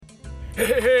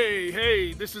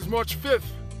Hey, this is March 5th,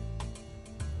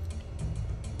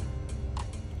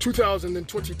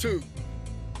 2022.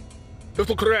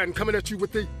 Little Qur'an coming at you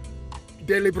with the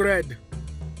Daily Bread,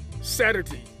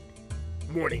 Saturday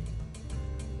morning.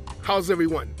 How's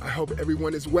everyone? I hope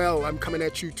everyone is well. I'm coming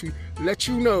at you to let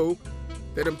you know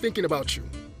that I'm thinking about you.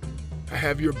 I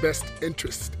have your best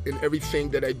interest in everything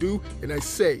that I do and I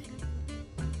say,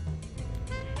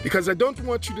 because I don't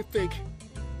want you to think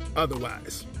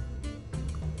otherwise.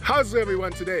 How's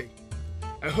everyone today?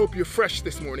 I hope you're fresh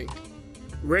this morning,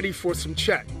 ready for some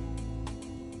chat.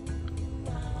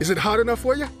 Is it hot enough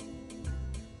for you?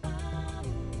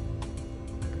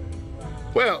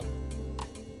 Well,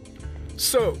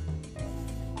 so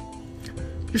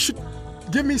you should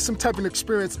give me some type of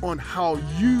experience on how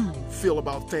you feel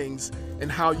about things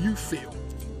and how you feel.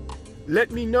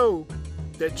 Let me know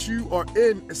that you are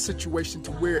in a situation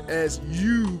to whereas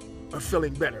you are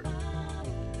feeling better.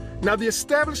 Now, the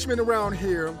establishment around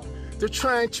here, they're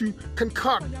trying to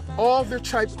concoct all their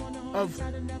type of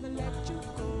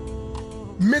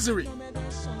misery.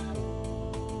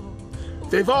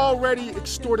 They've already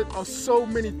extorted so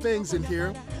many things in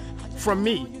here from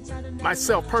me,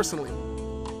 myself personally.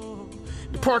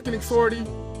 The parking authority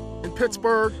in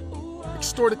Pittsburgh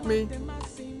extorted me.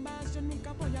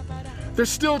 They're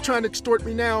still trying to extort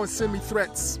me now and send me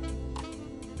threats.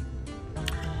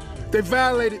 They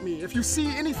violated me. If you see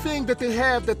anything that they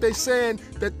have that they're saying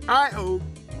that I owe,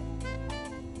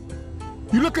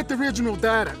 you look at the original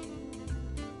data.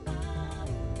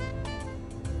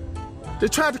 They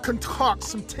tried to concoct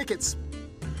some tickets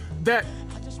that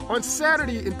on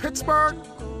Saturday in Pittsburgh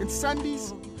and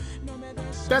Sundays,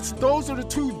 those are the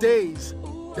 2 days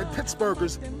that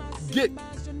Pittsburghers get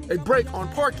a break on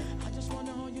parking.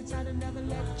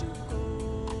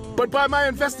 But by my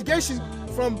investigation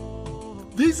from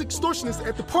these extortionists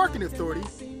at the parking authority,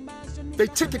 they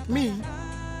ticket me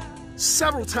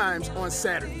several times on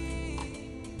Saturday.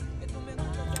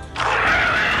 I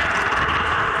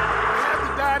have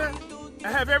the data,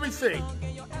 I have everything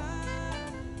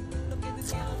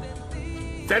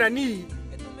that I need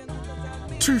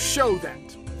to show that.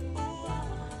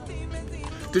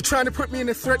 They're trying to put me in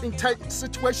a threatening type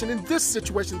situation in this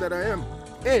situation that I am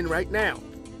in right now.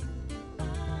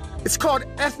 It's called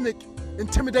ethnic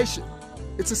intimidation.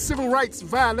 It's a civil rights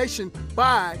violation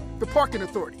by the parking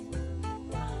authority.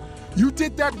 You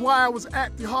did that while I was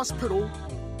at the hospital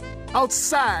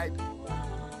outside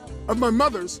of my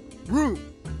mother's room.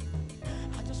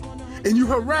 And you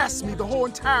harassed me the whole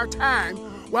entire time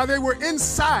while they were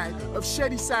inside of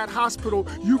Shadyside Hospital,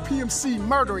 UPMC,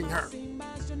 murdering her.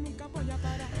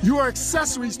 You are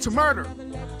accessories to murder.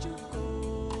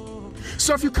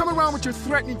 So if you come around with your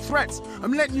threatening threats,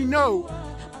 I'm letting you know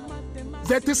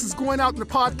that this is going out in the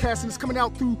podcast and it's coming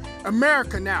out through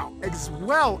America now, as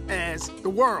well as the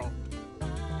world.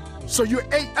 So you're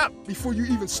 8 up before you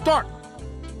even start.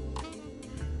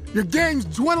 Your game's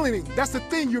dwindling. That's the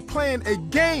thing, you're playing a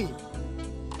game.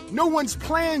 No one's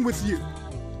playing with you.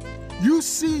 You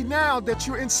see now that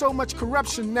you're in so much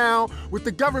corruption now with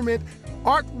the government,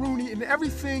 Art Rooney and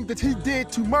everything that he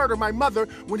did to murder my mother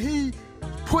when he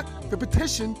put the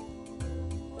petition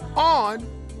on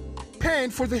paying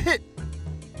for the hit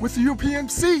with the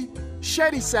UPMC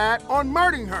Shadyside on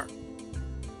murdering her.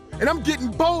 And I'm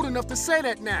getting bold enough to say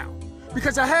that now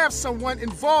because I have someone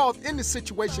involved in the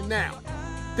situation now,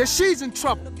 that she's in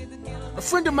trouble. A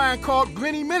friend of mine called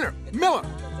Glennie Miller.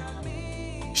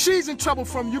 She's in trouble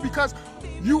from you because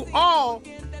you all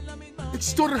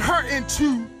extorted her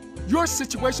into your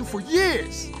situation for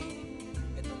years.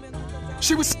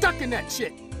 She was stuck in that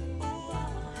shit.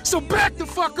 So back the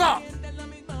fuck off.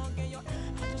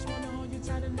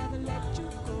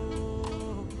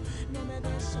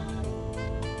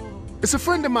 It's a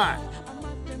friend of mine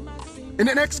and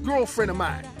an ex-girlfriend of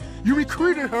mine. You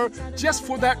recruited her just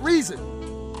for that reason.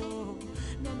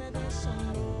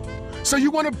 So you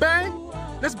want to bang?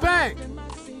 Let's bang.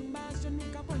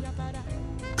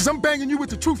 Because I'm banging you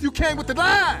with the truth. You came with the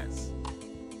lies.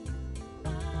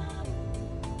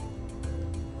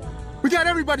 We got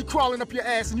everybody crawling up your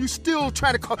ass and you still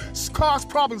try to cause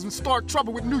problems and start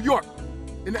trouble with New York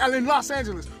and Los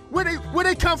Angeles. Where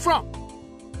they come from?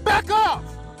 Back off.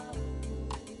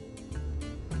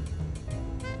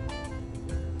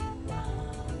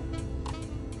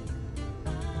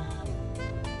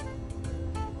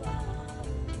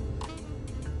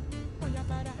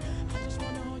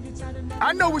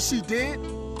 I know what she did,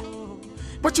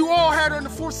 but you all had her in a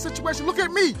forced situation. Look at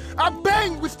me. I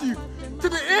banged with you to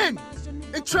the end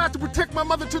and tried to protect my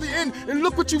mother to the end, and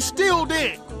look what you still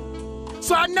did.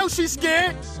 So I know she's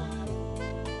scared.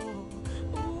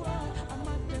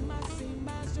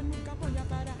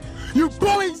 You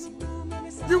bullies!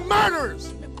 You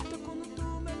murderers!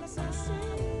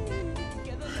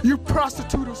 You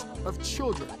prostituters of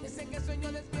children.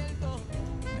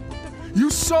 You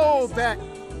sold that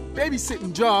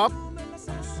babysitting job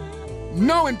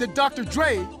knowing that Dr.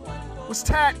 Dre was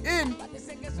tied in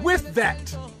with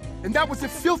that. And that was the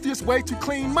filthiest way to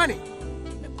clean money.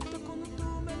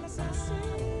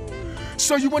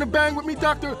 So you want to bang with me,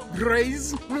 Dr.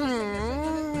 Dre's?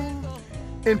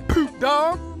 And poop,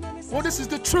 dog? Well, this is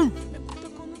the truth.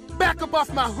 Back up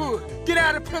off my hood. Get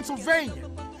out of Pennsylvania.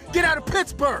 Get out of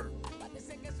Pittsburgh.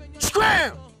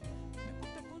 Scram!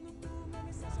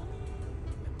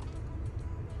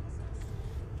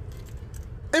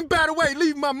 And by the way,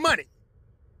 leave my money.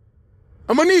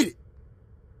 I'm gonna need it.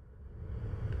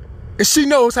 And she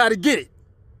knows how to get it.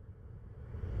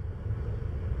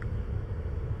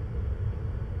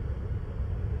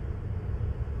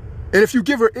 And if you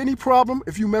give her any problem,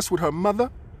 if you mess with her mother,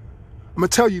 I'm gonna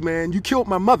tell you, man, you killed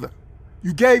my mother.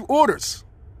 You gave orders.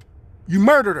 You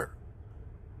murdered her.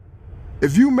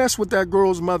 If you mess with that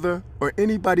girl's mother or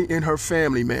anybody in her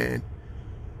family, man,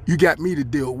 you got me to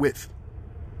deal with.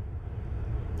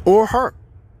 Or her.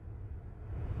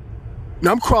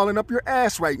 Now I'm crawling up your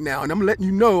ass right now, and I'm letting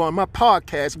you know on my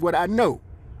podcast what I know.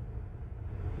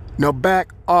 Now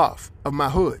back off of my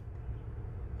hood.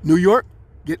 New York,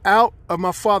 get out of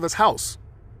my father's house.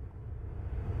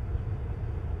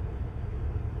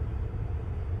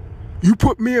 You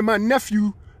put me and my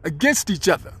nephew against each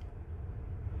other.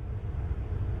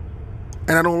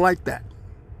 And I don't like that.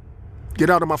 Get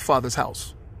out of my father's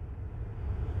house.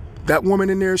 That woman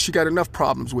in there, she got enough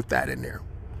problems with that in there.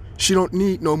 She don't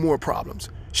need no more problems.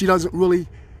 She doesn't really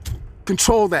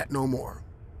control that no more.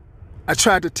 I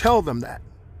tried to tell them that.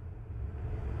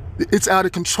 It's out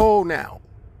of control now.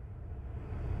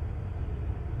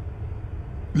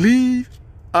 Leave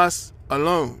us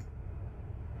alone.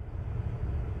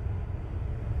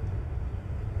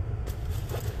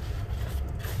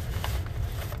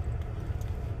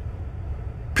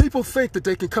 People think that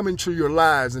they can come into your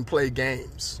lives and play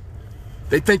games.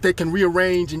 They think they can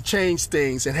rearrange and change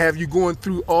things and have you going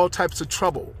through all types of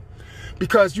trouble.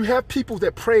 Because you have people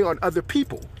that prey on other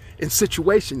people in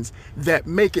situations that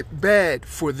make it bad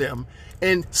for them.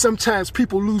 And sometimes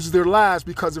people lose their lives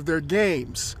because of their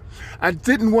games. I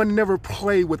didn't want to never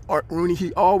play with Art Rooney.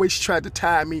 He always tried to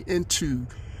tie me into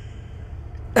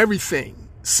everything,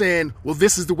 saying, well,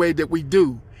 this is the way that we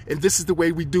do, and this is the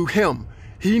way we do him.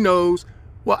 He knows,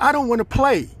 well, I don't want to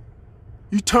play.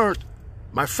 You turned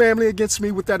my family against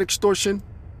me with that extortion.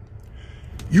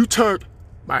 You turned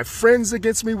my friends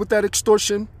against me with that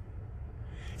extortion.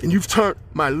 And you've turned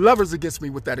my lovers against me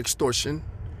with that extortion.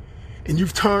 And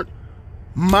you've turned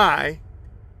my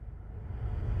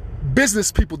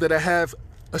business people that I have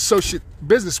associate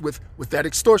business with that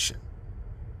extortion.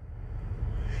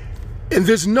 And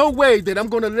there's no way that I'm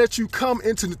going to let you come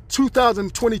into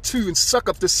 2022 and suck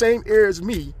up the same air as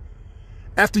me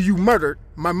after you murdered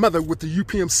my mother with the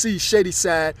UPMC shady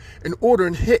side and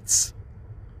ordering hits.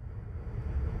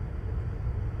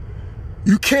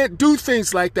 You can't do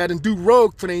things like that and do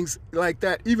rogue things like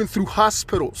that even through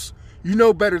hospitals. You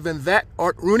know better than that,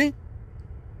 Art Rooney.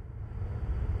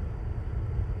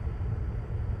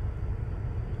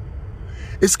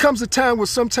 It comes a time where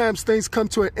sometimes things come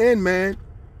to an end, man.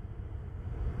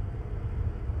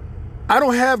 I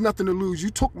don't have nothing to lose. You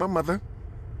took my mother.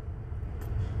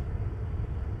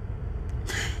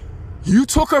 You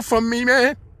took her from me,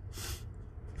 man.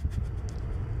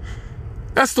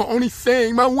 That's the only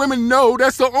thing. My women know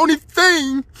that's the only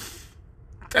thing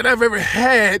that I've ever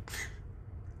had.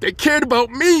 They cared about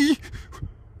me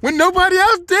when nobody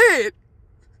else did.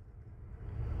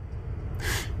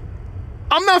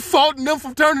 I'm not faulting them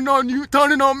for turning on you,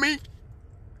 turning on me.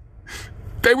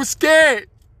 They were scared.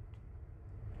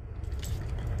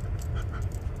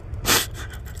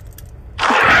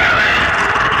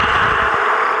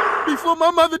 Before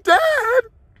my mother died,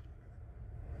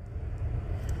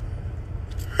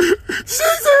 she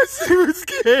said she was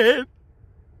scared.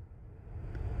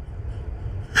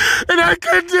 And I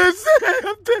couldn't just say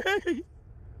a thing.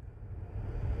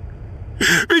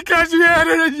 Because you had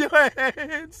it in your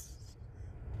hands.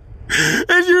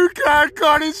 And you got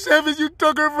caught in seven, you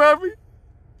took her from me.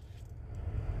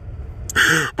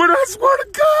 But I swear to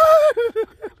God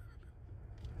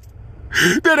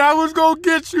that I was gonna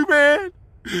get you, man.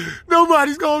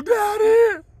 Nobody's gonna die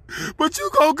here. But you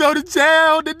gonna go to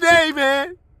jail today,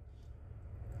 man.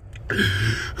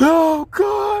 Oh,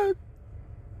 God.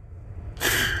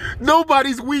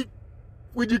 Nobody's weak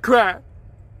when you cry.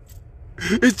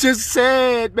 It's just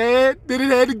sad, man, that it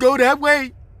had to go that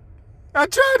way. I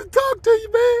tried to talk to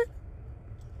you, man.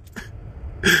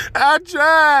 I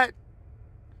tried.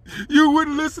 You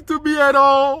wouldn't listen to me at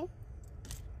all.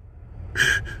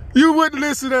 You wouldn't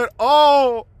listen at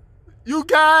all. You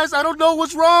guys, I don't know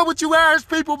what's wrong with you Irish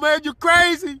people, man. You're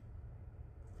crazy.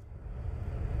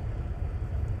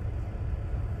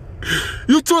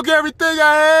 You took everything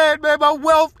I had, man, my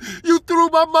wealth. You threw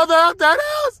my mother out that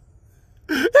house.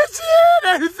 And she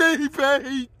had everything he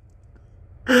paid.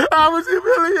 I was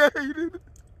humiliated.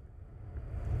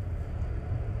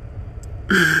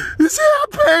 You see, I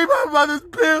paid my mother's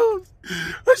bills.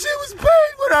 And she was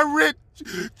paid with her rich.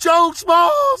 Joe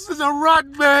Smalls is a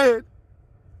rotten man.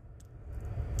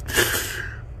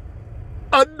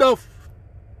 Enough.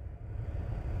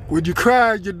 When you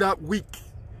cry, you're not weak.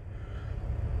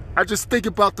 I just think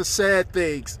about the sad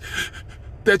things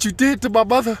that you did to my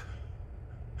mother.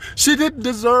 She didn't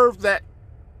deserve that.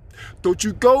 Don't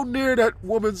you go near that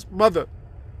woman's mother.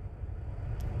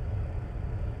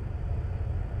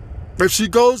 If she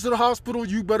goes to the hospital,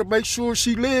 you better make sure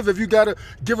she live. If you got to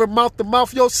give her mouth to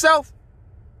mouth yourself.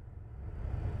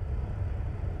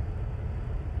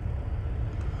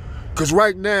 Because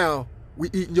right now, we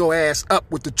eating your ass up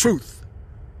with the truth.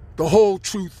 The whole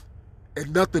truth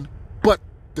and nothing but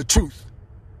the truth.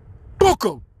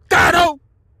 Bucco, Dado!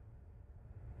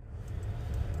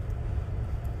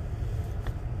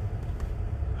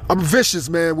 I'm vicious,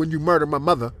 man, when you murder my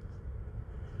mother.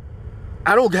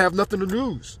 I don't have nothing to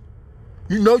lose.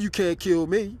 You know you can't kill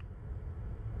me.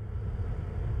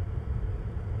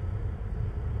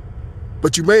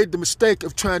 But you made the mistake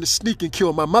of trying to sneak and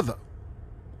kill my mother.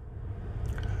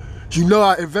 You know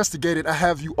I investigated. I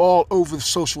have you all over the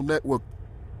social network.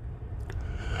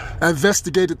 I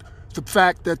investigated the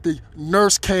fact that the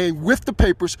nurse came with the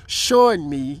papers showing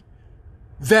me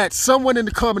that someone in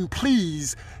the Common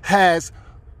Pleas has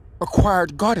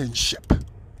acquired guardianship.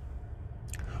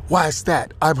 Why is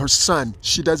that? I'm her son.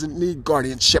 She doesn't need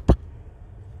guardianship.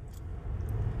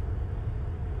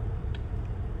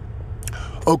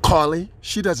 Oh, Carly,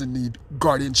 she doesn't need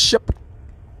guardianship.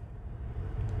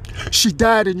 She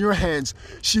died in your hands.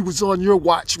 She was on your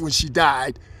watch when she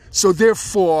died. So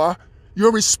therefore,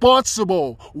 you're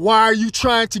responsible. Why are you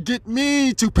trying to get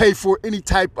me to pay for any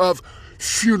type of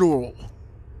funeral?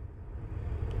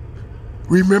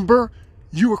 Remember,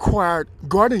 you acquired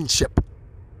guardianship.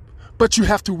 But you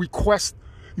have to request,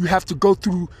 you have to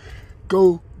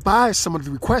go by some of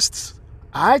the requests.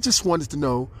 I just wanted to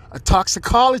know a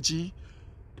toxicology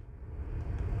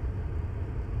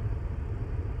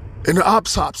and an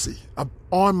autopsy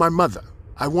on my mother.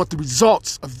 I want the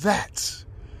results of that.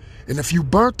 And if you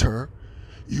burnt her,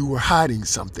 you were hiding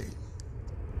something.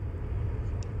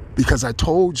 Because I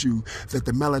told you that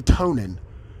the melatonin,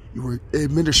 you were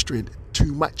administering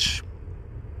too much.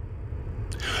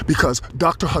 Because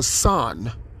Dr.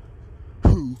 Hassan,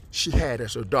 who she had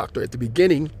as her doctor at the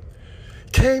beginning,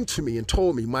 came to me and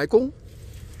told me, Michael,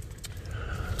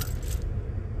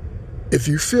 if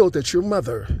you feel that your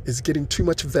mother is getting too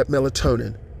much of that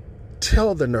melatonin,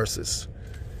 tell the nurses,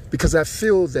 because I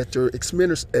feel that you're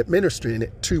administering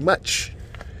it too much.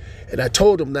 And I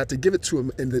told them not to give it to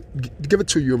him give it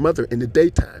to your mother in the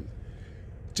daytime,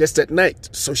 just at night,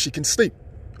 so she can sleep.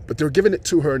 But they're giving it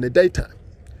to her in the daytime.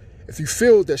 If you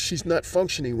feel that she's not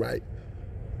functioning right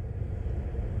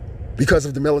because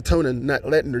of the melatonin not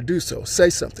letting her do so, say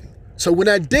something. So when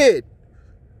I did,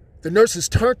 the nurses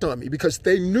turned on me because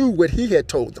they knew what he had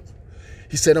told them.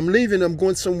 He said, I'm leaving, I'm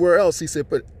going somewhere else. He said,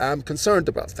 but I'm concerned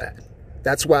about that.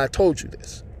 That's why I told you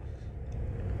this.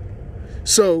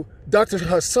 So Dr.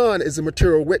 Hassan is a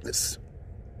material witness.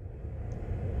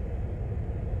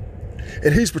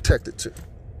 And he's protected too.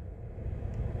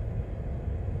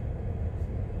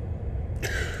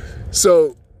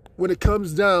 So when it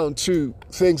comes down to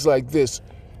things like this,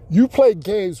 you play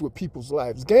games with people's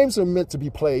lives. Games are meant to be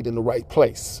played in the right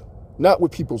place, not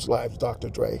with people's lives, Dr.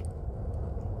 Dre.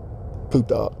 Poop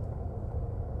dog.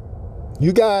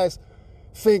 You guys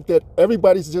think that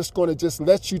everybody's just going to just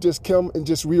let you just come and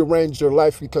just rearrange your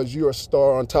life because you're a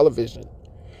star on television.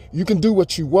 You can do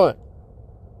what you want.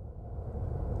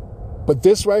 But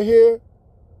this right here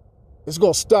is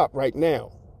going to stop right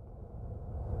now.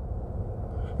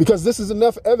 Because this is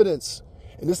enough evidence.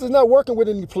 And this is not working with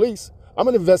any police. I'm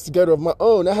an investigator of my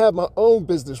own. I have my own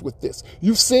business with this.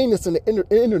 You've seen this in the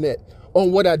internet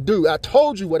on what I do. I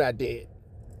told you what I did.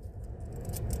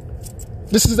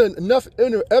 This is enough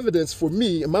evidence for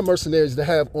me and my mercenaries to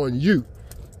have on you.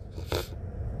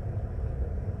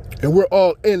 And we're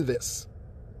all in this.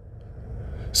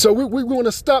 So we want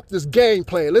to stop this game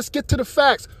playing. Let's get to the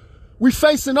facts. We're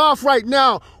facing off right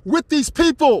now with these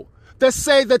people that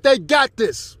say that they got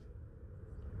this.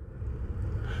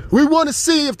 We want to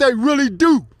see if they really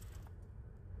do.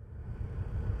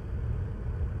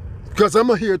 Because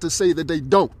I'm here to say that they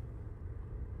don't.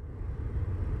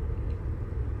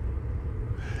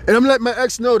 And I'm letting my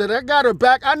ex know that I got her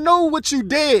back. I know what you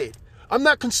did. I'm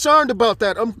not concerned about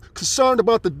that. I'm concerned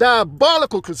about the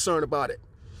diabolical concern about it.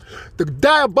 The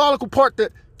diabolical part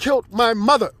that killed my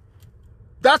mother.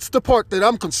 That's the part that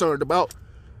I'm concerned about.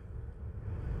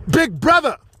 Big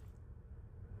brother.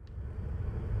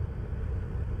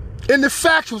 And the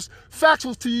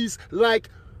faculties like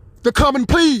the common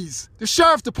pleas, the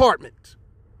sheriff's department.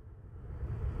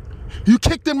 You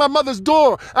kicked in my mother's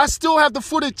door. I still have the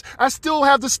footage. I still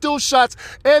have the still shots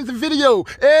and the video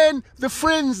and the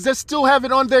friends that still have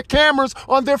it on their cameras,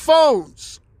 on their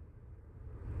phones.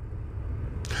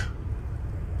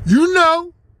 You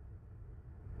know,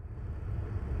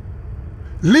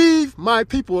 leave my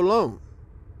people alone.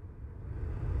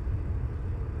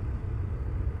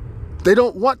 They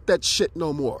don't want that shit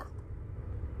no more.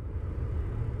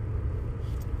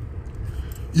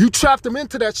 You trapped them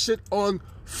into that shit on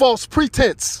false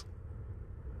pretense.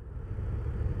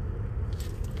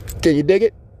 Can you dig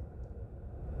it?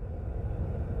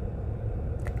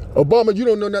 Obama, you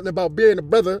don't know nothing about being a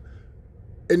brother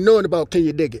and knowing about can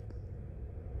you dig it.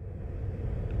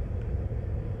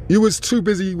 You was too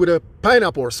busy with a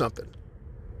pineapple or something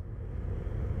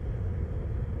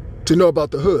to know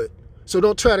about the hood. So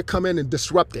don't try to come in and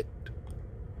disrupt it.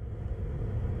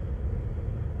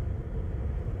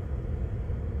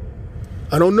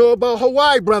 I don't know about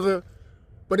Hawaii, brother,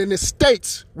 but in the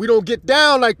States, we don't get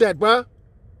down like that, bruh.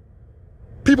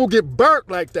 People get burnt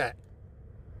like that.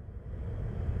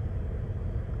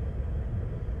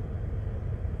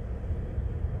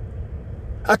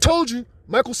 I told you,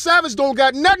 Michael Savage don't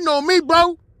got nothing on me,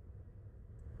 bro.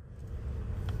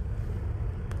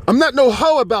 I'm not no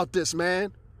hoe about this,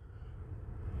 man.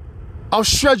 I'll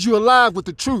shred you alive with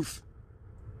the truth.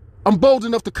 I'm bold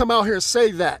enough to come out here and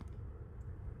say that.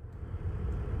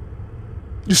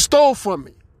 You stole from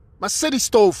me. My city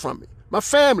stole from me. My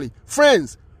family,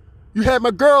 friends. You had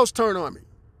my girls turn on me.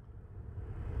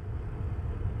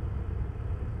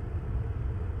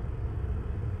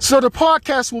 So the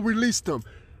podcast will release them.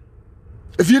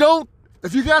 If you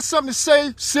got something to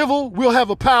say, civil, we'll have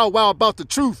a powwow about the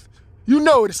truth. You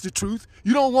know it's the truth.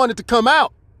 You don't want it to come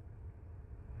out.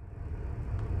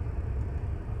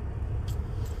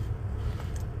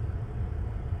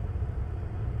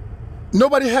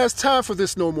 Nobody has time for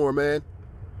this no more, man.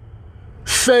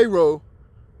 Pharaoh,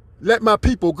 let my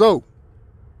people go.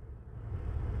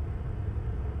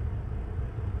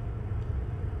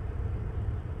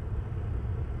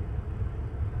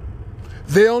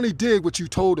 They only did what you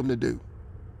told them to do.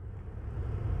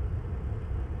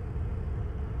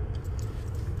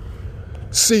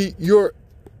 See, your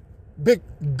big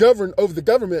govern over the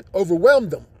government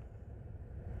overwhelmed them.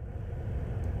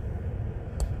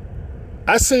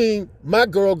 I seen my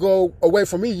girl go away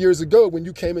from me years ago when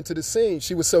you came into the scene.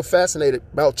 She was so fascinated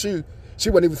about you. She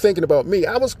wasn't even thinking about me.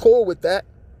 I was cool with that,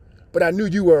 but I knew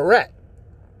you were a rat.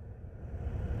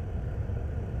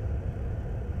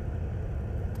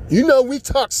 You know we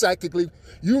talk psychically.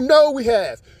 You know we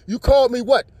have. You called me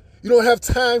what? You don't have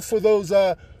time for those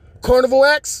carnival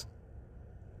acts?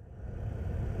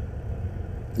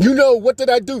 You know, what did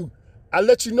I do? I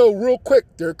let you know real quick.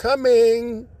 They're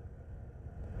coming.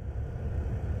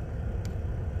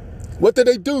 What did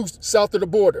they do south of the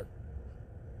border?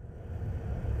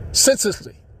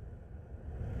 Senselessly.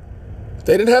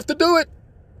 They didn't have to do it,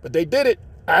 but they did it.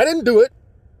 I didn't do it.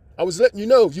 I was letting you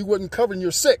know if you wasn't covering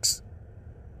your six.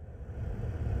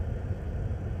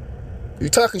 You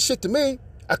talking shit to me,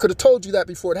 I could have told you that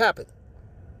before it happened.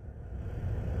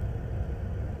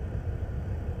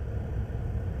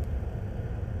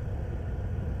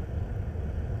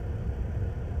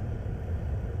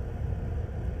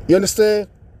 You understand?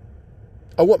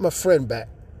 I want my friend back.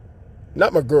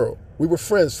 Not my girl. We were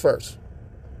friends first.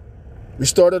 We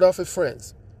started off as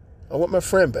friends. I want my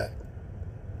friend back.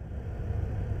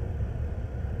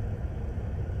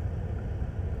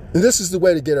 And this is the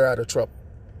way to get her out of trouble.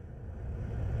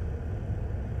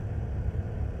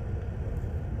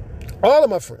 All of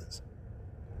my friends.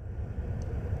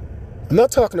 I'm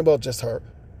not talking about just her.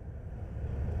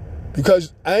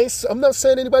 Because I'm not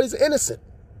saying anybody's innocent.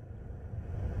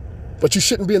 But you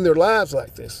shouldn't be in their lives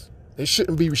like this. They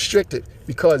shouldn't be restricted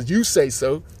because you say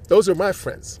so. Those are my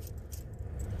friends.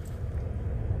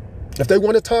 If they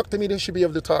want to talk to me, they should be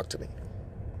able to talk to me.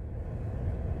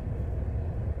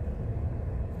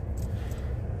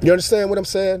 You understand what I'm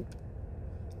saying?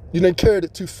 You done carried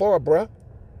it too far, bruh.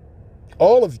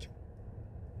 All of you.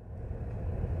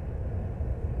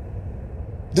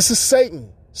 This is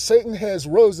Satan. Satan has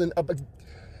risen up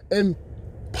in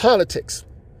politics.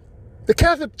 The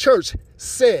Catholic Church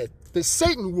said that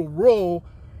Satan will rule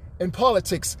in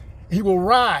politics. He will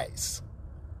rise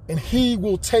and he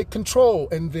will take control,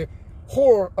 and the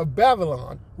whore of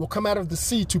Babylon will come out of the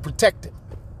sea to protect him.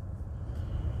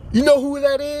 You know who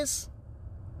that is?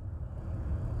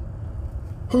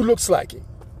 Who looks like him?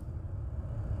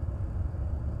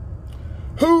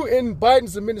 Who in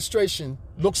Biden's administration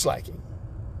looks like him?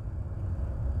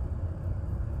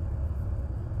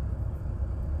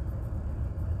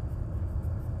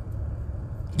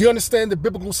 Do you understand the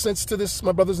biblical sense to this,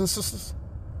 my brothers and sisters?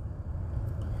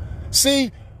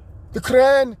 See, the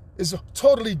Qur'an is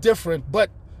totally different, but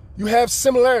you have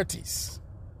similarities.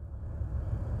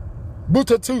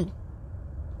 Buddha too.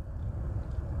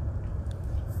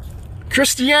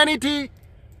 Christianity,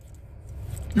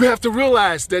 you have to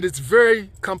realize that it's very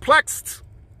complex.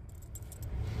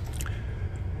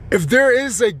 If there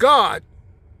is a God,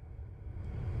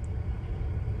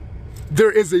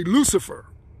 there is a Lucifer.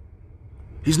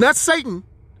 He's not Satan,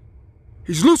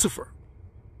 he's Lucifer.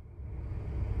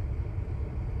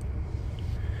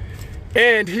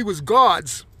 And he was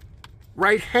God's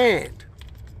right hand,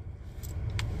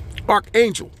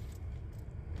 archangel.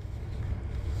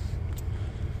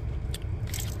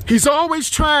 He's always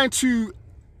trying to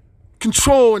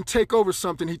control and take over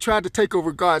something. He tried to take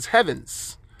over God's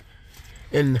heavens.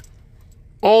 And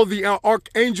all the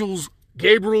archangels,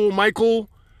 Gabriel, Michael,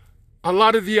 a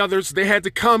lot of the others, they had to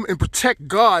come and protect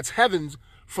God's heavens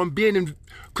from being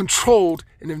controlled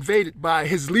and invaded by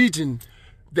his legion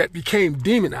that became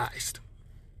demonized.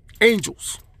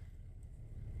 Angels.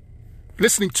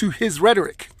 Listening to his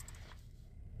rhetoric.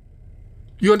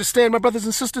 You understand, my brothers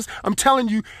and sisters? I'm telling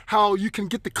you how you can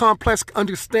get the complex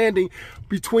understanding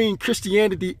between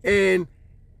Christianity and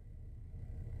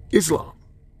Islam.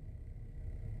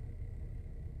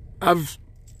 I've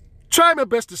tried my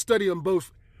best to study on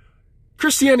both.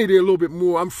 Christianity a little bit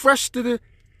more. I'm fresh to the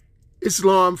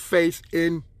Islam faith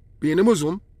in being a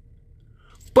Muslim,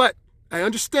 but I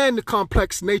understand the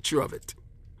complex nature of it.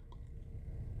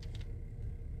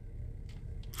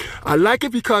 I like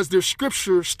it because their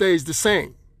scripture stays the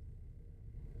same.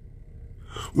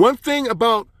 One thing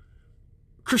about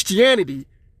Christianity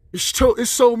is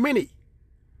so many.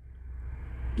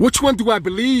 Which one do I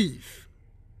believe?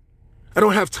 I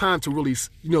don't have time to really,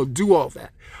 do all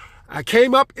that. I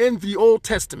came up in the Old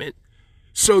Testament,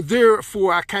 so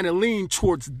therefore I kind of lean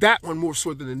towards that one more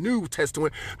so than the New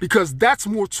Testament, because that's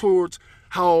more towards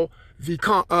how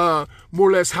more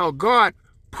or less how God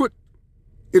put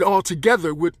it all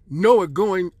together with Noah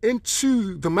going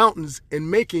into the mountains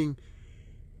and making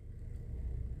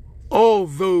all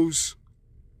those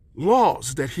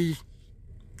laws that he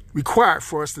required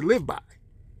for us to live by.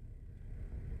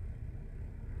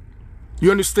 You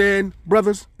understand,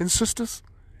 brothers and sisters?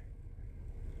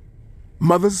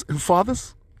 Mothers and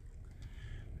fathers?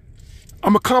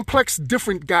 I'm a complex,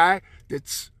 different guy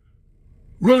that's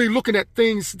really looking at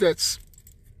things that's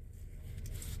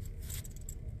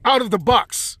out of the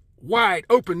box, wide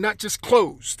open, not just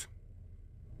closed.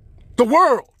 The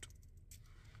world.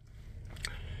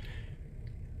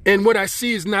 And what I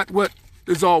see is not what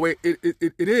is always,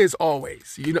 it is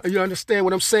always. You understand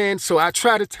what I'm saying? So I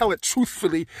try to tell it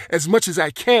truthfully as much as I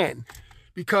can,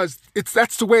 because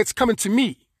that's the way it's coming to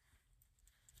me.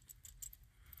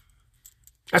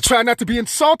 I try not to be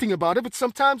insulting about it, but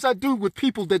sometimes I do with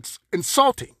people that's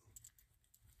insulting.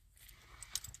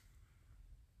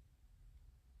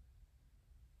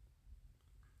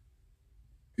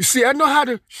 You see, I know how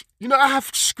to, I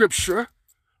have scripture.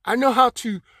 I know how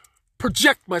to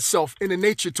project myself in a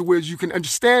nature to where you can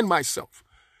understand myself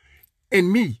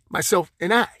and me, myself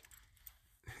and I.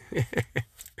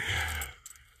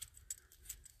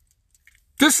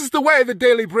 This is the way the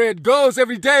daily bread goes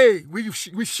every day. We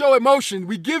show emotion.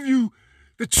 We give you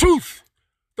the truth,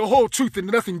 the whole truth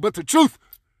and nothing but the truth.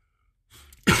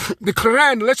 The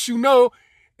Qur'an lets you know,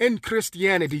 in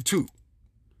Christianity too.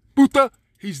 Buddha,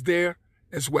 he's there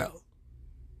as well.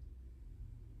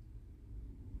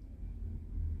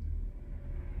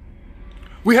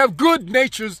 We have good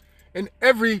natures in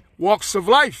every walks of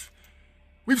life.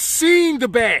 We've seen the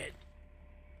bad.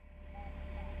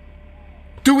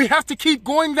 Do we have to keep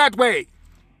going that way?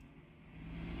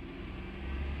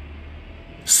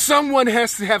 Someone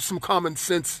has to have some common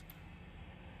sense.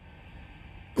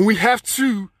 And we have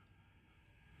to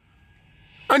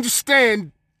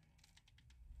understand,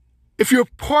 if you're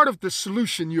part of the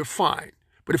solution, you're fine.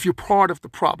 But if you're part of the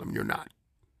problem, you're not.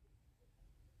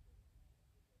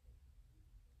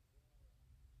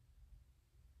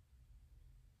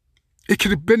 It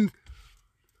could have been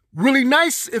really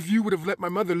nice if you would have let my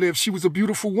mother live. She was a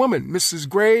beautiful woman, Mrs.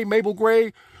 Gray, Mabel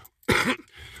Gray.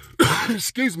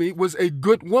 excuse me, was a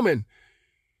good woman.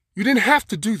 You didn't have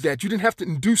to do that. You didn't have to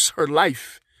induce her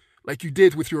life like you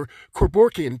did with your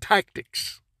Corborkian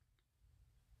tactics.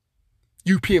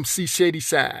 UPMC Shady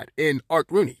Side and Art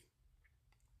Rooney.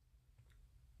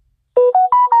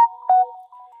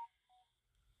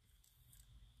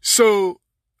 So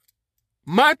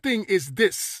my thing is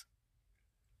this.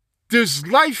 There's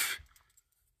life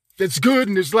that's good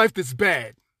and there's life that's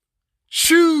bad.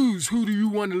 Choose who do you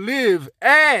want to live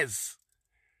as.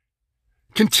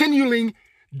 Continuing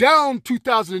down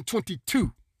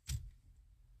 2022.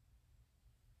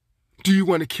 Do you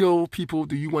want to kill people?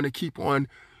 Do you want to keep on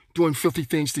doing filthy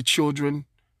things to children?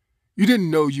 You didn't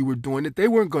know you were doing it. They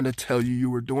weren't going to tell you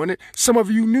were doing it. Some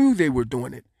of you knew they were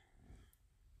doing it.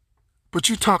 But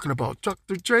you're talking about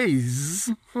Dr. Dre's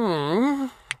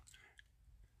and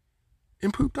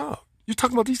Poop Dog. You're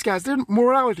talking about these guys. Their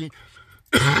morality.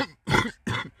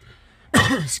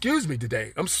 Excuse me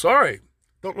today. I'm sorry.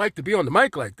 Don't like to be on the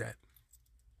mic like that.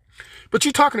 But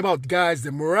you're talking about guys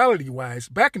that morality-wise,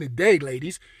 back in the day,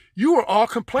 ladies, you were all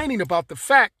complaining about the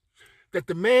fact that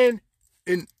the men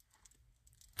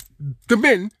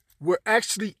were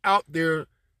actually out there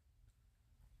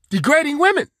degrading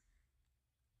women.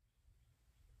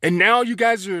 And now you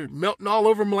guys are melting all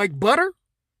over them like butter?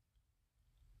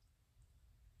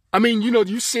 I mean,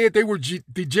 you said they were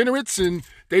degenerates and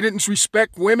they didn't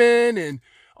respect women and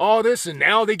all this, and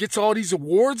now they get all these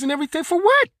awards and everything. For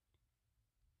what?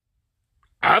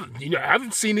 I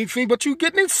haven't seen anything but you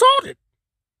getting insulted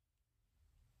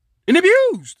and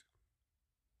abused.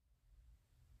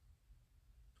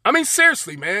 I mean,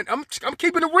 seriously, man, I'm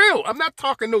keeping it real. I'm not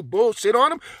talking no bullshit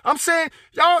on them. I'm saying,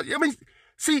 y'all,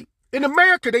 see, in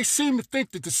America, they seem to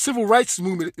think that the civil rights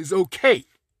movement is okay.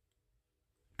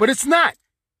 But it's not.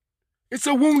 It's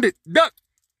a wounded duck.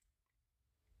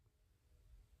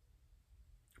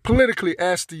 Politically,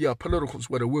 ask the politicals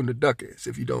what a wounded duck is,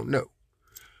 if you don't know.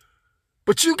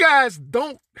 But you guys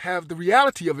don't have the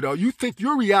reality of it all. You think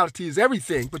your reality is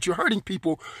everything, but you're hurting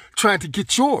people trying to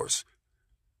get yours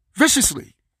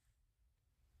viciously.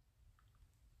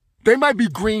 They might be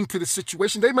green to the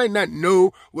situation. They might not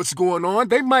know what's going on.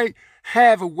 They might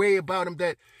have a way about them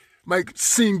that might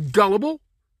seem gullible.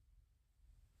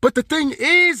 But the thing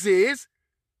is this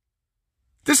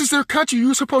is their country.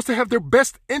 You're supposed to have their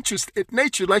best interest at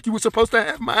nature like you were supposed to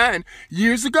have mine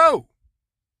years ago.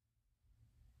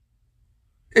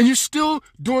 And you're still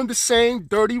doing the same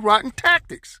dirty, rotten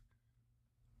tactics.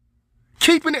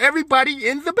 Keeping everybody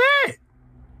in the bed.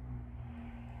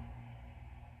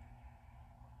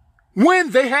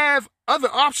 When they have other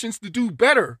options to do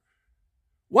better,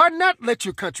 why not let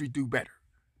your country do better?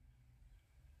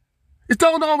 It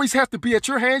don't always have to be at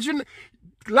your hands.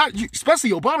 Especially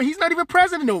Obama, he's not even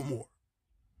president no more.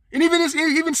 And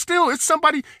even still, it's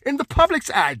somebody in the public's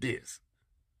ideas.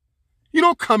 You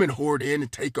don't come and hoard in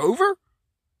and take over.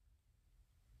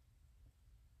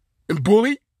 And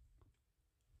bully.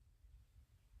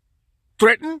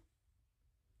 Threaten.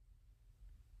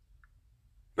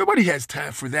 Nobody has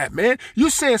time for that, man. You're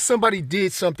saying somebody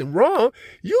did something wrong.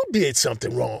 You did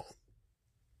something wrong.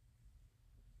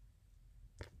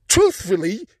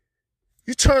 Truthfully,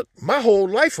 you turned my whole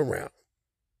life around.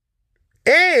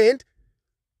 And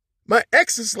my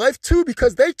ex's life too,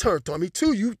 because they turned on me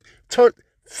too. You turned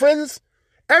friends,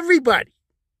 everybody.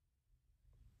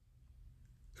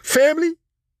 Family,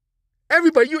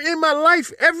 everybody. You're in my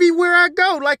life everywhere I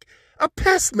go, like a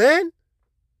pest, man.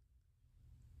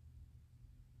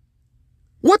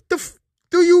 What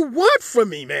do you want from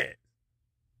me, man?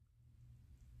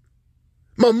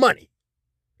 My money.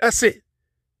 That's it.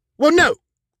 Well, no,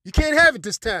 you can't have it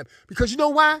this time because you know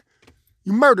why?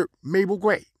 You murdered Mabel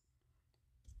Gray.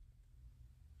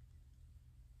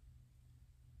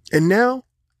 And now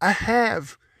I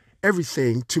have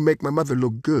everything to make my mother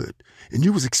look good. And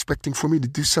you was expecting for me to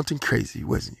do something crazy,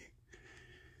 wasn't you?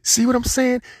 See what I'm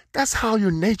saying? That's how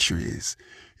your nature is.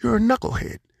 You're a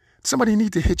knucklehead. Somebody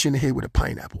need to hit you in the head with a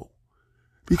pineapple.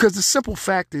 Because the simple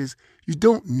fact is, you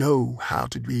don't know how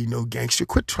to be no gangster.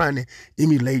 Quit trying to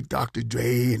emulate Dr.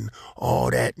 Dre and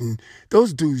all that. And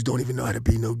those dudes don't even know how to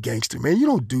be no gangster, man. You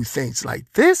don't do things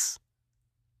like this.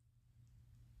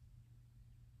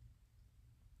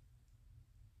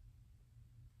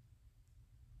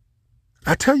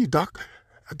 I tell you,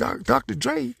 Dr.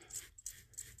 Dre,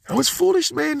 I was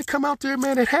foolish, man, to come out there,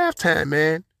 man, at halftime,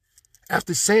 man.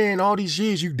 After saying all these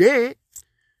years you dead.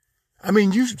 I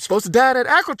mean, you supposed to die at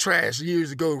Alcatraz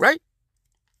years ago, right?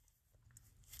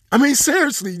 I mean,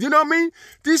 seriously, you know what I mean?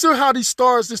 These are how these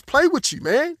stars just play with you,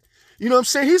 man. You know what I'm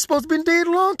saying? He's supposed to have been dead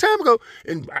a long time ago.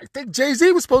 And I think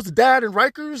Jay-Z was supposed to die in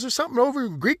Rikers or something over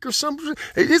in Greek or something.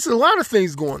 It's a lot of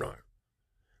things going on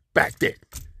back then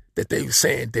that they were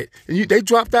saying that. And they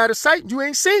dropped out of sight and you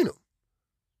ain't seen them.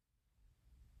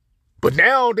 But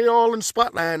now they're all in the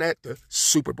spotlight at the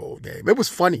Super Bowl game. It was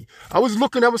funny. I was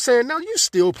saying, no, you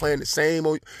still playing the same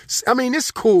old. I mean,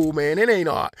 it's cool, man. It ain't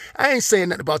all right. I ain't saying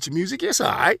nothing about your music. It's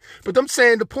all right. But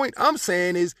the point I'm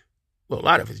saying is, well, a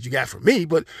lot of it you got from me,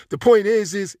 but the point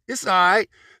is it's all right.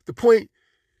 The point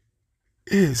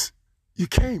is you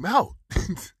came out.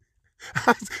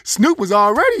 Snoop was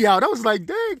already out. I was like,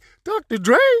 dang, Dr.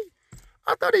 Dre,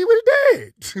 I thought he was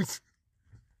dead.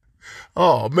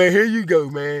 Oh, man, here you go,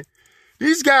 man.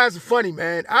 These guys are funny,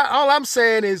 man. All I'm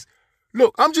saying is,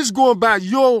 look, I'm just going by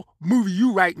your movie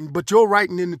you writing, but you're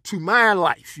writing into my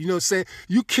life. You know what I'm saying?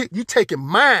 You taking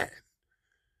mine.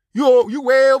 You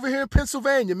way over here in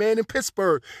Pennsylvania, man, in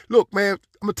Pittsburgh. Look, man,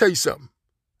 I'm going to tell you something.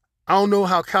 I don't know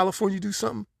how California do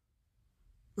something.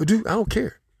 I don't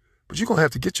care. But you're going to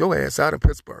have to get your ass out of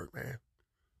Pittsburgh, man.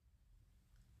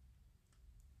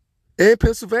 And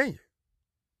Pennsylvania.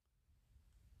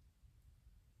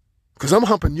 Because I'm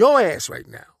humping your ass right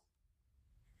now.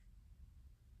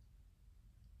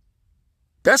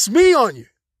 That's me on you.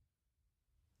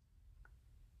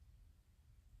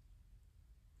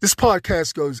 This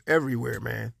podcast goes everywhere,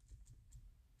 man.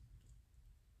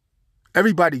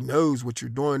 Everybody knows what you're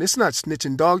doing. It's not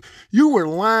snitching, dog. You were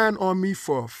lying on me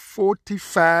for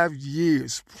 45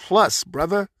 years plus,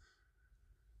 brother.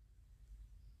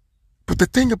 But the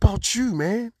thing about you,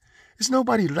 man, is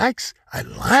nobody likes a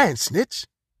lying snitch.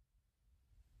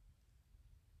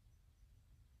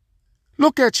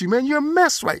 Look at you, man. You're a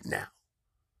mess right now.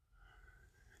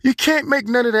 You can't make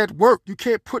none of that work. You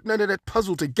can't put none of that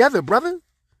puzzle together, brother.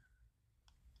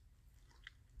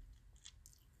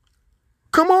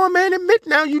 Come on, man. Admit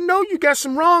now. You know you got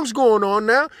some wrongs going on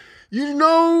now. You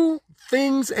know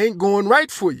things ain't going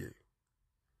right for you.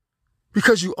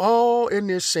 Because you all in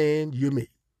there saying you're me.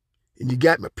 And you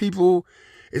got my people.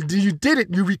 And you did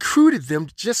it. You recruited them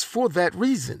just for that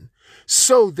reason.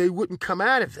 So they wouldn't come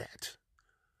out of that.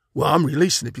 Well, I'm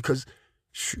releasing it because,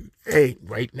 shoot, hey,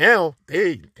 right now,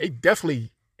 they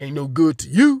definitely ain't no good to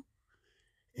you.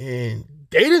 And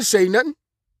they didn't say nothing.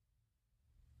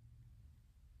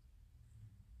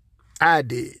 I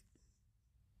did.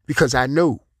 Because I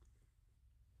know.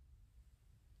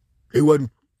 They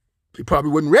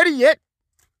probably wasn't ready yet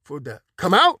for it to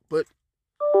come out, but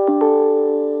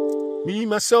me,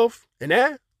 myself, and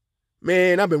I,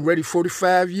 man, I've been ready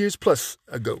 45 years plus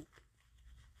ago.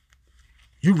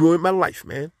 You ruined my life,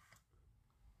 man.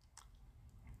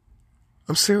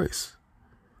 I'm serious.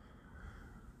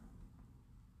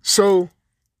 So,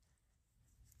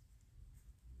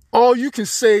 all you can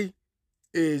say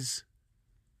is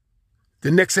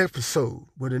the next episode.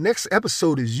 Well, the next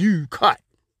episode is you caught.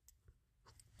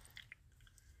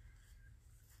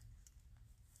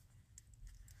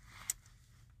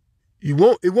 It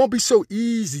won't be so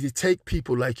easy to take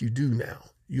people like you do now.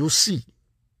 You'll see.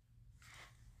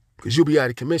 Because you'll be out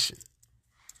of commission.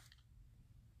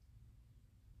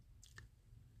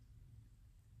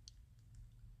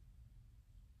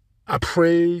 I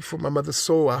pray for my mother's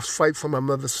soul. I fight for my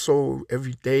mother's soul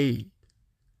every day.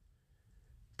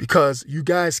 Because you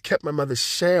guys kept my mother's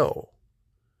shell.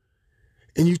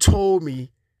 And you told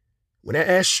me, when I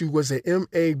asked you, was it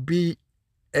MABLE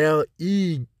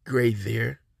grade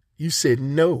there? You said,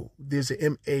 no, there's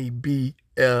an MABLE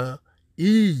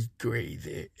grade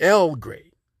there, L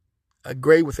grade. A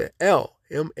grade with an L,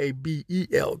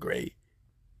 MABEL grade.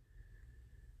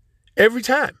 Every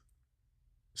time.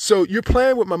 So you're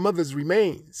playing with my mother's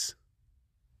remains.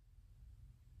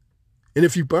 And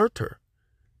if you burnt her,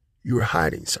 you were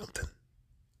hiding something.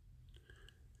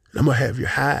 And I'm going to have you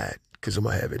hide because I'm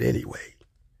going to have it anyway.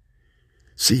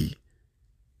 See,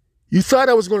 you thought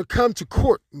I was going to come to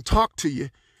court and talk to you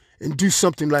and do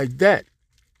something like that.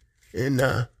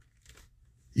 And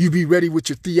you be ready with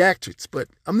your theatrics. But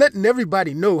I'm letting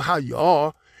everybody know how you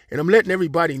are. And I'm letting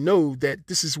everybody know that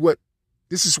this is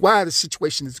why the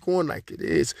situation is going like it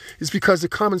is. It's because the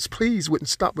Commons Pleas wouldn't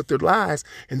stop with their lies.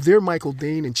 And they're Michael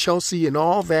Dean and Chelsea and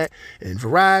all that. And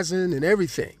Verizon and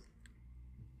everything.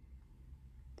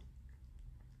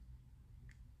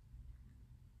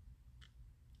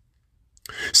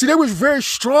 See, they was very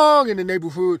strong in the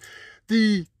neighborhood.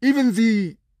 Even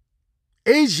the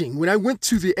aging, when I went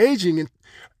to the aging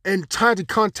and tried to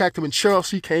contact them, and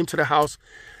Chelsea came to the house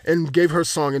and gave her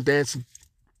song and dance and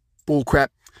bull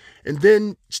crap. And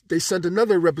then they sent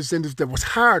another representative that was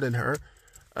higher than her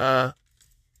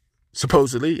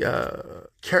supposedly,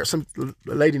 some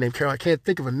lady named Carol, I can't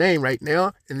think of her name right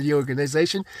now in the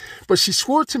organization, but she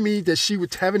swore to me that she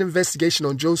would have an investigation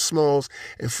on Joe Smalls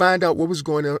and find out what was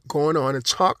going on and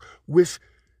talk with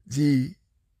the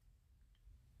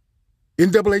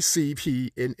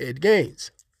NAACP and Ed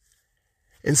Gaines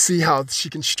and see how she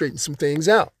can straighten some things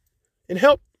out and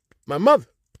help my mother.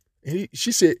 And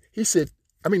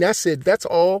I said, that's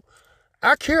all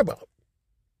I care about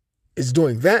is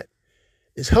doing that,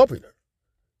 is helping her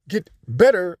get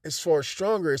better as far as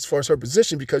stronger as far as her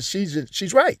position, because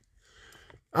she's right.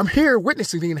 I'm here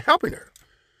witnessing and helping her.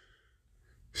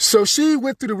 So she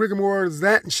went through the rigmarole of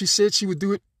that, and she said she would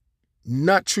do it.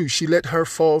 Not true. She let her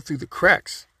fall through the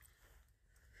cracks.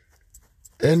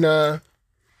 And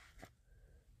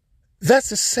that's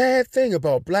the sad thing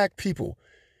about black people.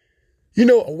 You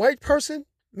know, a white person,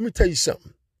 let me tell you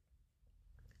something.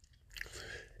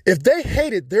 If they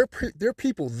hated their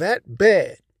people that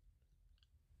bad,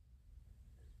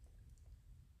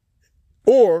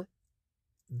 or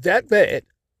that bad,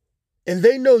 and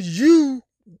they know you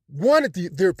wanted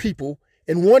their people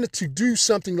and wanted to do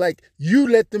something like you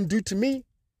let them do to me,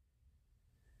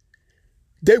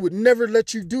 they would never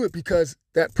let you do it because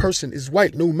that person is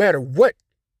white, no matter what.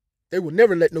 They will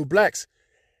never let no blacks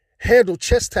handle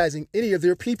chastising any of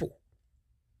their people.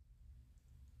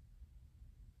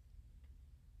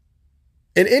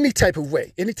 In any type of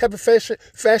way, any type of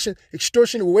fashion,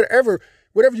 extortion, or whatever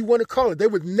you want to call it, they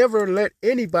would never let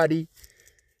anybody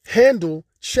handle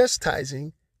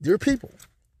chastising their people.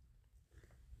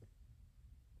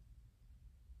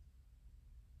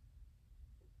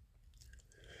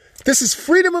 This is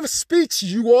freedom of speech,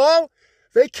 you all.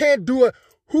 They can't do a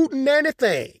hootin'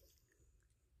 anything.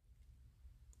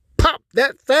 Pop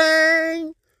that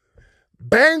thing.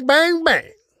 Bang, bang,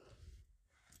 bang.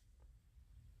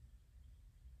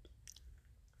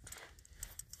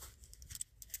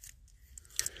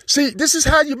 See, this is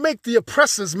how you make the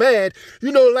oppressors mad.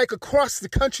 You know, like across the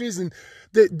countries and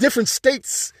the different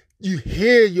states, you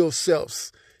hear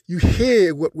yourselves. You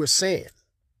hear what we're saying.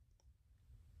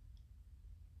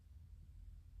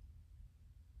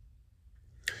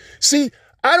 See,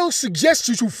 I don't suggest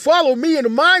you to follow me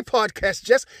in my podcast.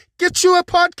 Just get you a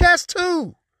podcast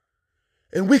too.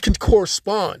 And we can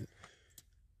correspond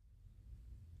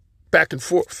back and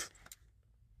forth.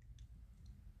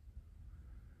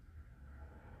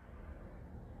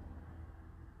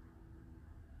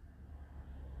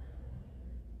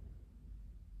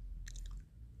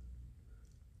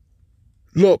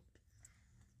 Look,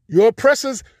 your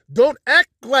oppressors don't act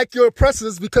like your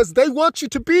oppressors because they want you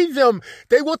to be them.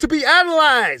 They want to be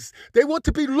analyzed. They want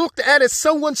to be looked at as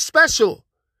someone special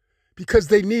because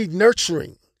they need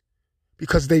nurturing,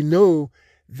 because they know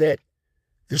that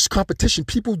there's competition.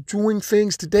 People doing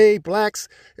things today, blacks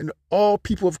and all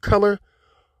people of color,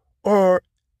 are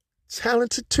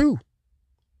talented too.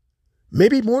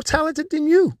 Maybe more talented than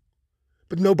you,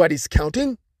 but nobody's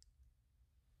counting.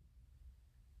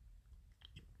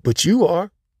 But you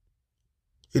are.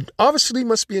 It obviously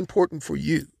must be important for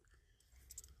you.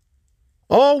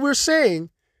 All we're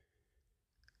saying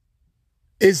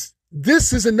is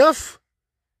this is enough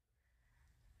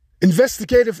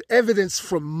investigative evidence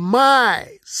from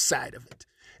my side of it.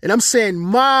 And I'm saying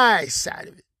my side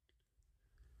of it.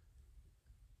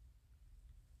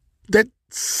 That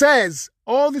says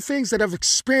all the things that I've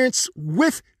experienced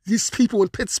with these people in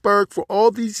Pittsburgh for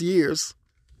all these years,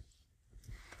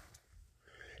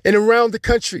 and around the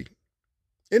country,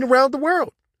 and around the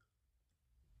world.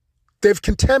 They've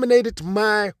contaminated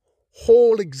my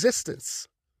whole existence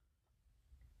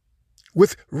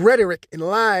with rhetoric and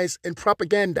lies and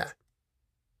propaganda.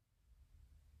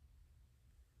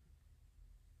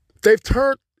 They've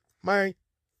turned my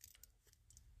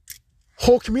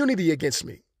whole community against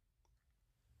me.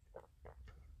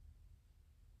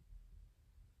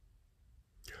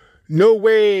 No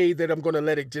way that I'm going to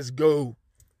let it just go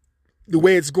the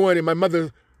way it's going, and my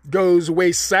mother goes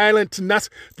away silent to not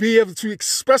be able to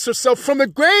express herself from the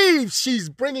grave. She's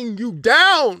bringing you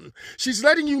down. She's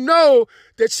letting you know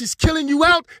that she's killing you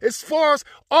out as far as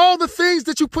all the things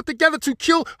that you put together to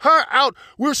kill her out.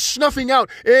 We're snuffing out,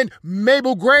 and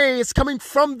Mabel Gray is coming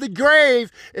from the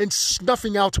grave and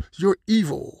snuffing out your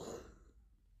evil.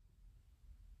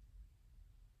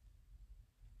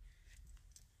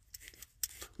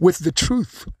 With the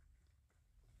truth.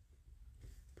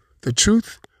 The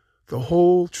truth, the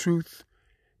whole truth,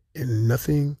 and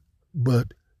nothing but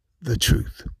the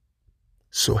truth.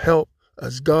 So help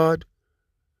us God,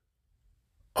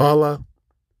 Allah,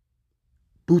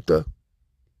 Buddha,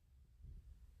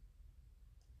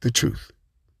 the truth.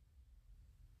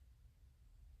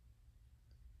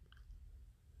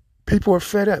 People are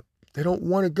fed up. They don't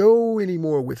want to go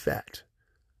anymore with that.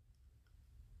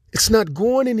 It's not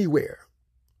going anywhere.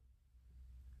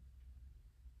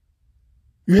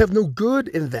 You have no good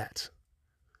in that.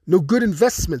 No good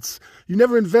investments. You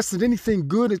never invested anything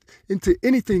good into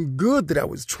anything good that I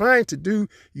was trying to do.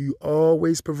 You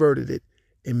always perverted it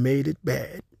and made it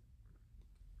bad.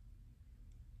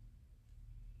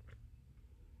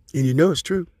 And you know it's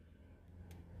true.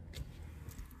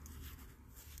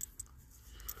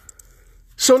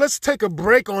 So let's take a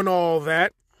break on all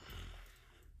that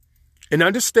and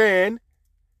understand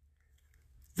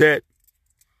that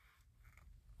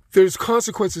there's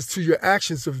consequences to your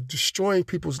actions of destroying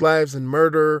people's lives and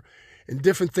murder and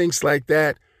different things like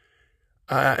that.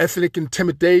 Ethnic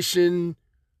intimidation,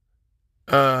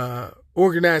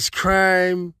 organized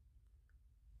crime.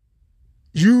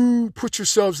 You put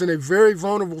yourselves in a very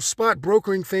vulnerable spot,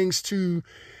 brokering things to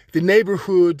the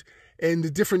neighborhood and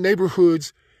the different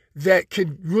neighborhoods that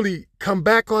could really come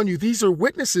back on you. These are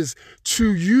witnesses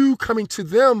to you coming to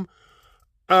them,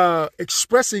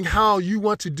 expressing how you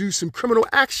want to do some criminal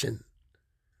action.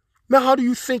 Now, how do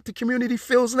you think the community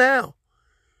feels now?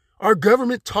 Our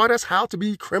government taught us how to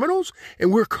be criminals,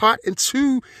 and we're caught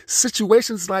into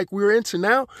situations like we're into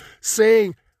now,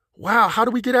 saying, wow, how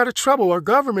do we get out of trouble? Our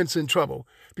government's in trouble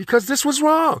because this was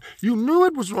wrong. You knew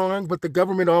it was wrong, but the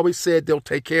government always said they'll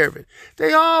take care of it.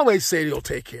 They always say they'll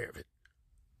take care of it.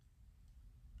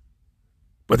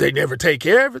 But they never take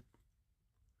care of it.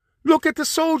 Look at the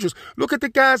soldiers. Look at the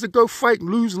guys that go fight and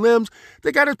lose limbs.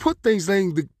 They got to put things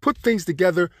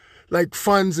together, like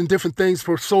funds and different things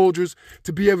for soldiers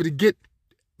to be able to get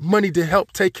money to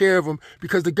help take care of them,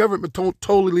 because the government don't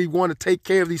totally want to take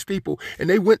care of these people, and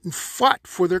they went and fought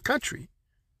for their country.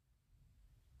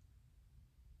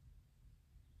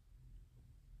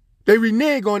 They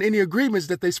renege on any agreements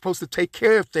that they're supposed to take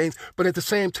care of things, but at the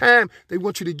same time, they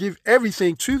want you to give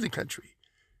everything to the country.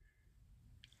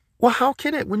 Well, how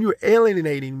can it, when you're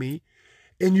alienating me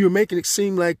and you're making it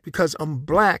seem like because I'm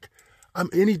black, I'm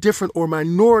any different, or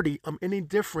minority, I'm any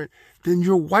different than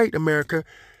your white America,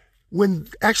 when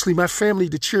actually my family,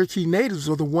 the Cherokee natives,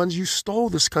 are the ones you stole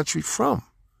this country from.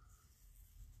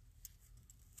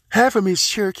 Half of me is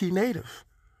Cherokee native.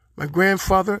 My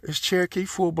grandfather is Cherokee,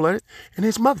 full-blooded, and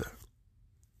his mother,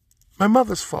 my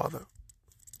mother's father.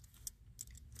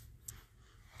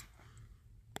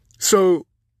 So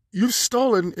you've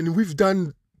stolen, and we've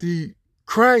done the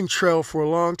crying trail for a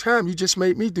long time. You just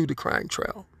made me do the crying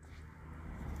trail.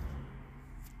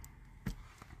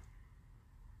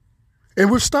 And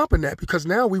we're stopping that because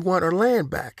now we want our land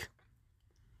back.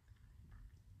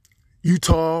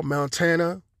 Utah,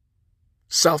 Montana,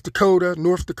 South Dakota,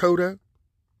 North Dakota,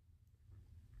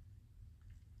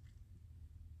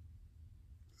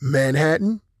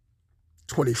 Manhattan,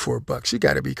 $24. You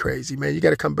got to be crazy, man. You got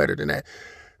to come better than that.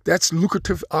 That's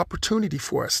lucrative opportunity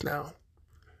for us now.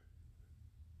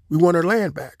 We want our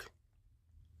land back.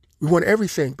 We want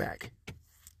everything back.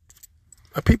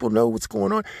 Our people know what's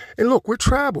going on. And look, we're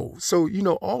tribal. So,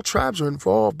 all tribes are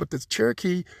involved, but the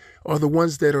Cherokee are the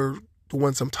ones that are the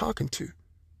ones I'm talking to.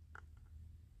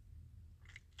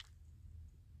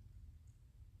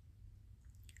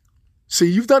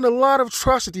 See, you've done a lot of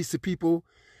atrocities to people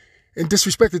and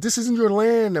disrespected. This isn't your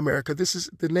land, America. This is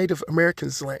the Native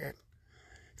Americans' land.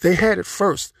 They had it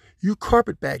first. You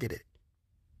carpetbagged it.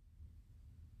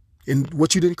 And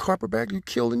what you didn't carpetbag, you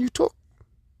killed and you took.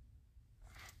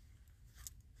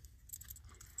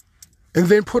 And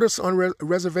then put us on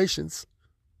reservations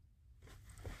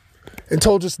and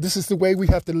told us this is the way we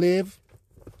have to live.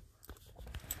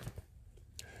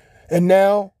 And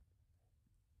now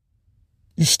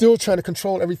you're still trying to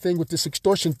control everything with this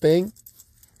extortion thing.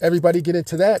 Everybody get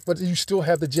into that, but you still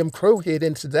have the Jim Crow head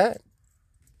into that.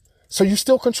 So you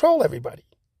still control everybody.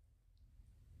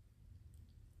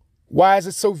 Why is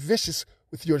it so vicious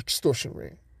with your extortion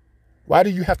ring? Why do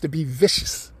you have to be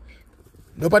vicious?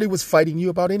 Nobody was fighting you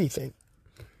about anything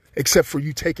except for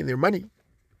you taking their money.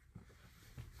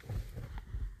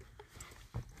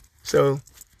 So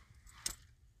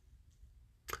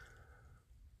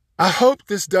I hope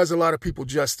this does a lot of people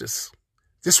justice.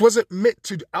 This wasn't meant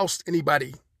to oust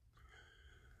anybody.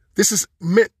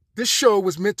 This show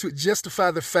was meant to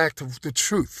justify the fact of the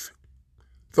truth,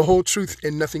 the whole truth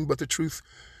and nothing but the truth.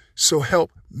 So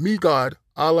help me God,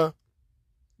 Allah,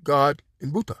 God,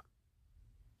 and Buddha.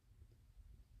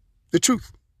 The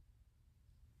truth.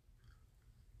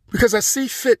 Because I see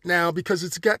fit now, because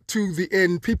it's got to the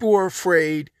end. People are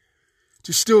afraid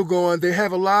to still go on. They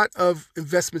have a lot of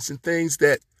investments in things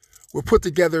that were put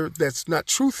together that's not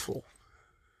truthful.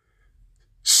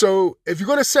 So if you're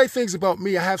going to say things about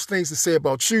me, I have things to say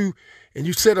about you, and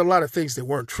you said a lot of things that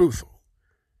weren't truthful.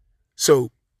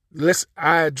 So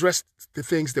I address the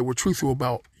things that were truthful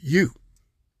about you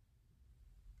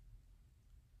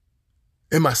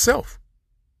and myself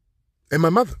and my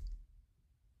mother.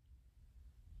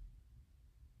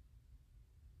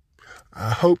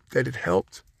 I hope that it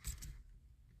helped.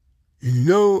 You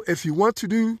know, if you want to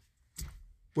do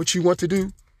what you want to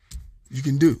do, you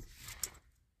can do.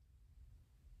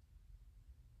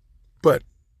 But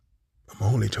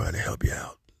I'm only trying to help you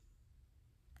out.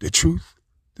 The truth,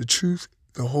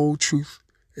 the whole truth,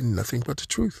 and nothing but the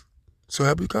truth. So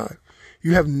help you God.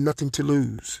 You have nothing to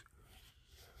lose.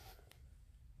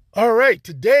 All right,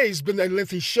 today's been a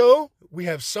lengthy show. We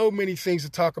have so many things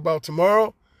to talk about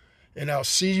tomorrow, and I'll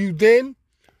see you then.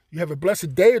 You have a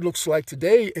blessed day. It looks like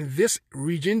today in this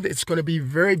region, it's going to be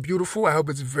very beautiful. I hope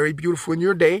it's very beautiful in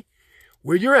your day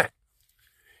where you're at.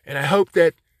 And I hope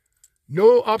that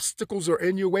no obstacles are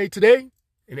in your way today,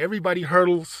 and everybody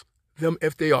hurdles them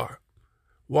if they are.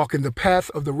 Walk in the path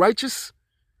of the righteous.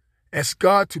 Ask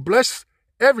God to bless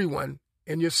everyone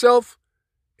and yourself,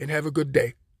 and have a good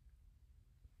day.